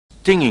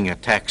stinging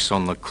attacks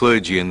on the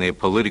clergy and their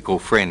political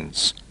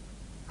friends.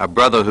 A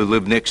brother who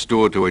lived next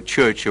door to a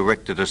church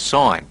erected a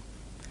sign.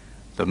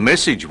 The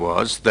message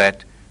was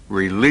that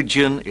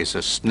religion is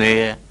a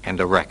snare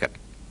and a racket.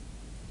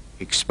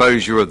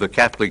 Exposure of the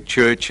Catholic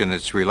Church and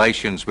its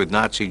relations with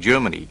Nazi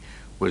Germany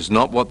was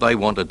not what they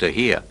wanted to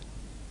hear.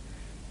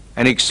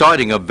 An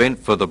exciting event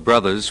for the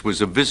brothers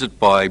was a visit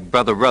by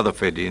Brother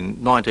Rutherford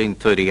in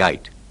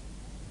 1938.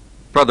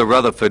 Brother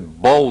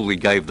Rutherford boldly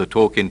gave the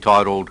talk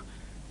entitled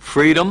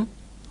Freedom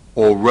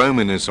or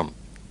Romanism.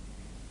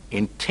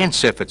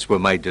 Intense efforts were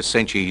made to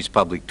censure his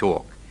public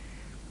talk.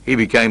 He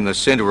became the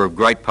centre of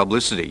great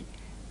publicity,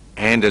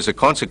 and as a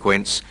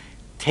consequence,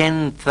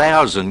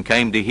 10,000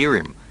 came to hear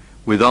him,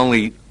 with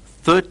only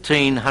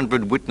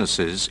 1,300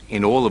 witnesses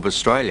in all of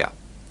Australia.